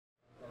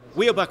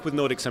We are back with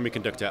Nordic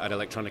Semiconductor at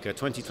Electronica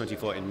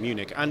 2024 in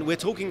Munich, and we're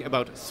talking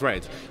about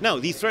Thread. Now,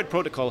 the Thread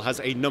protocol has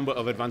a number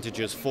of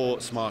advantages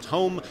for smart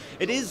home.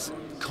 It is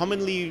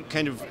commonly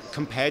kind of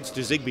compared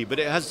to Zigbee, but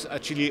it has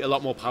actually a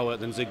lot more power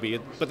than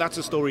Zigbee, but that's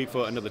a story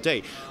for another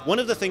day. One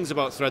of the things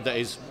about Thread that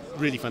is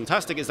really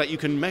fantastic is that you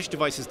can mesh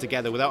devices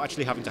together without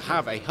actually having to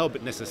have a hub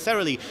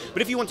necessarily,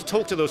 but if you want to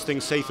talk to those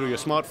things, say through your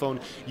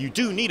smartphone, you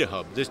do need a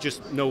hub. There's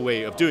just no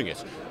way of doing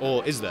it,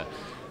 or is there?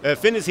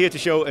 Finn is here to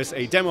show us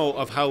a demo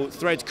of how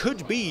Thread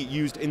could be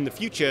used in the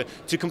future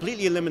to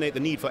completely eliminate the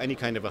need for any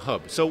kind of a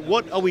hub. So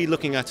what are we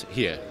looking at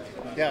here?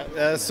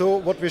 Yeah, so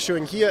what we're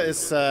showing here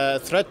is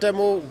a Thread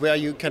demo where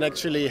you can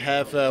actually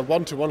have a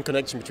one-to-one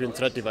connection between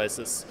Thread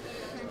devices.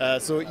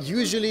 So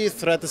usually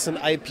Thread is an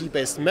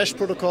IP-based mesh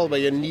protocol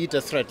where you need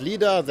a Thread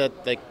leader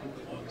that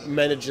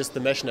manages the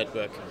mesh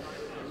network.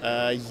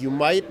 You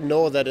might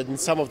know that in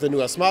some of the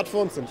newer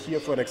smartphones, and here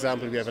for an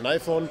example we have an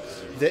iPhone,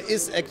 there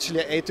is actually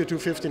a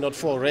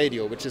 802.15.4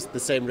 radio, which is the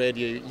same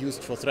radio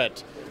used for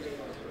Thread.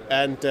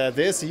 And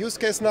there is a use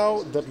case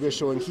now that we're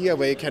showing here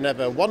where you can have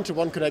a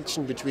one-to-one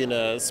connection between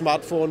a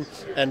smartphone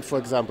and, for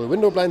example,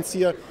 window blinds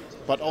here,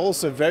 but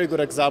also a very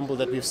good example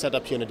that we've set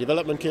up here in a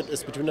development kit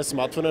is between a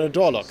smartphone and a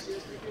door lock.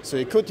 So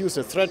you could use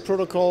a Thread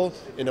protocol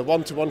in a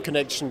one-to-one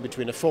connection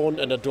between a phone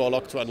and a door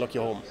lock to unlock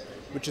your home,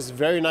 which is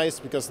very nice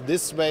because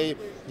this way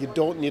you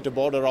don't need a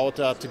border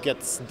router to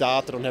get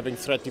started on having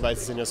Thread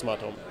devices in your smart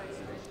home.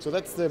 So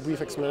that's the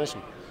brief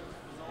explanation.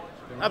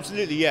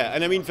 Absolutely, yeah.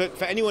 And I mean,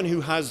 for anyone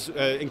who has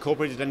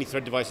incorporated any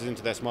Thread devices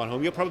into their smart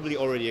home, you're probably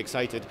already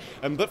excited.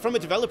 But from a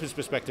developer's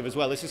perspective as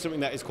well, this is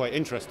something that is quite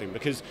interesting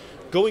because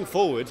going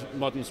forward,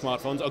 modern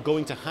smartphones are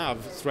going to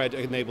have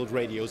Thread-enabled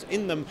radios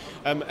in them.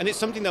 And it's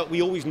something that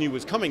we always knew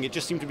was coming. It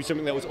just seemed to be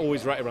something that was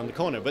always right around the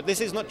corner. But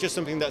this is not just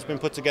something that's been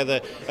put together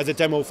as a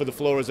demo for the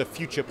floor as a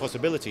future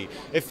possibility.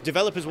 If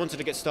developers wanted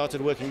to get started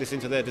working this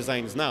into their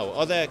designs now,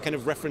 are there kind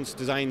of reference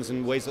designs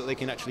and ways that they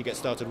can actually get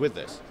started with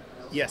this?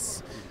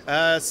 Yes.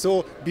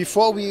 So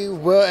before we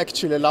were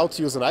actually allowed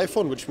to use an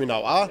iPhone, which we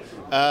now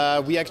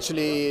are, we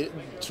actually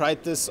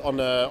tried this on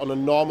a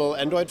normal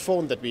Android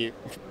phone that we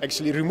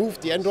actually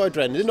removed the Android,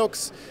 ran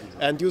Linux,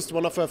 and used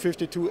one of our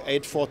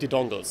 52840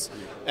 dongles.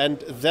 And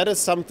that is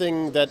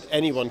something that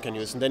anyone can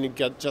use, and then you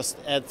can just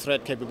add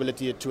Thread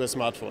capability to a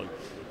smartphone.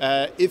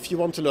 If you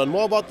want to learn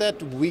more about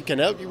that, we can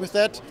help you with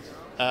that.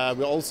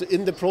 We're also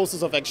in the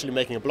process of actually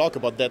making a blog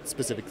about that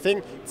specific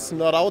thing. It's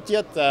not out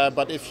yet,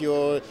 but if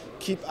you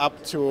keep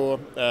up to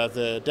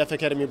the Dev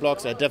Academy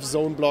blogs, Dev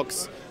Zone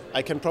blogs,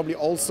 I can probably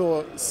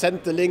also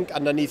send the link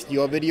underneath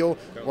your video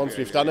once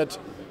we've done it.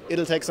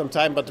 It'll take some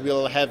time, but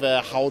we'll have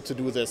a how to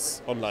do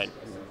this online.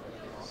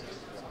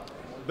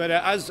 But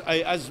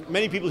as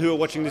many people who are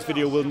watching this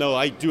video will know,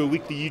 I do a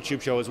weekly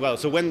YouTube show as well.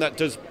 So when that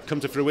does come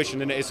to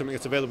fruition and it is something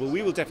that's available,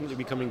 we will definitely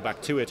be coming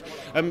back to it.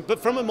 But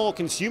from a more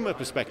consumer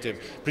perspective,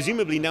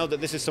 presumably now that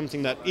this is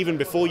something that even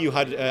before you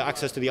had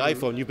access to the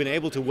iPhone, you've been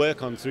able to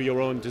work on through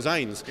your own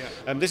designs.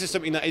 Yeah. This is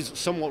something that is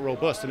somewhat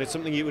robust, and it's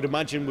something you would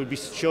imagine would be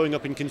showing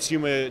up in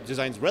consumer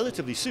designs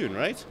relatively soon,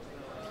 right?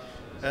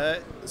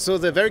 So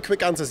the very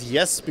quick answer is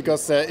yes,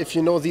 because if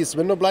you know these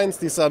window blinds,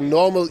 these are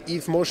normal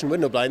Eve motion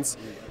window blinds.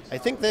 I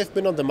think they've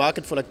been on the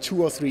market for like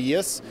 2 or 3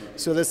 years.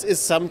 So this is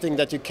something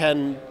that you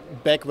can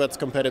backwards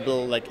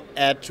compatible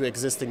add to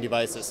existing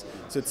devices.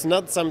 So it's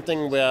not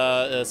something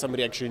where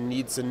somebody actually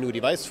needs a new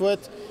device for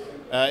it.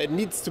 It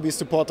needs to be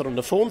supported on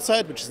the phone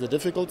side, which is the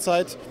difficult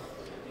side.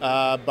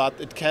 But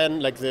it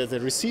can, the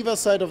receiver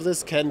side of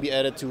this can be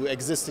added to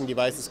existing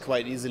devices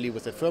quite easily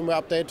with a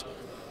firmware update.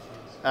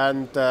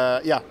 And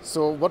yeah,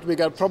 so what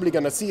we're probably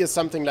going to see is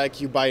something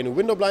like you buy new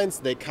window blinds,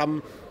 they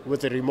come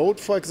with a remote,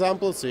 for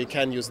example, so you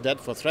can use that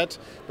for Thread,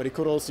 but you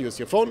could also use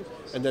your phone.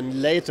 And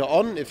then later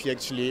on, if you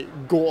actually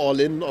go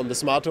all in on the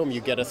smart home, you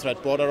get a Thread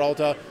border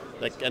router,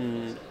 like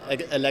an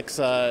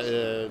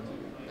Alexa,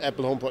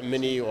 Apple HomePod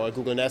Mini or a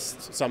Google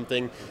Nest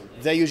something.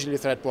 They're usually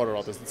Thread border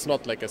routers. It's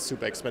not like a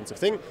super expensive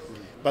thing.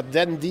 But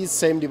then these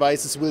same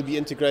devices will be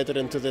integrated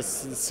into this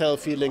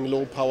self-healing,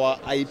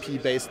 low-power,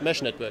 IP-based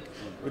mesh network,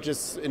 which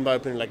is, in my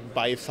opinion,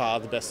 by far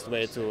the best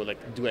way to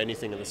do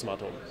anything in the smart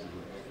home.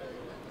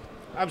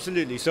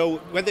 Absolutely. So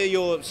whether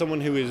you're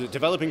someone who is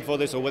developing for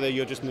this or whether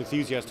you're just an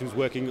enthusiast who's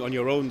working on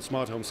your own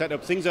smart home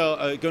setup, things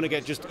are going to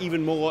get just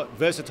even more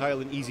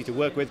versatile and easy to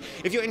work with.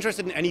 If you're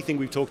interested in anything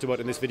we've talked about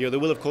in this video, there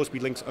will of course be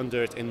links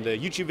under it in the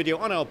YouTube video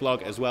on our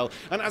blog as well.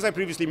 And as I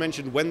previously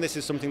mentioned, when this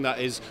is something that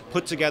is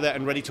put together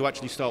and ready to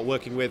actually start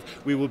working with,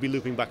 we will be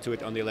looping back to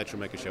it on the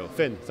Electronica show.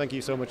 Finn, thank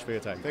you so much for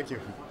your time. Thank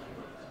you.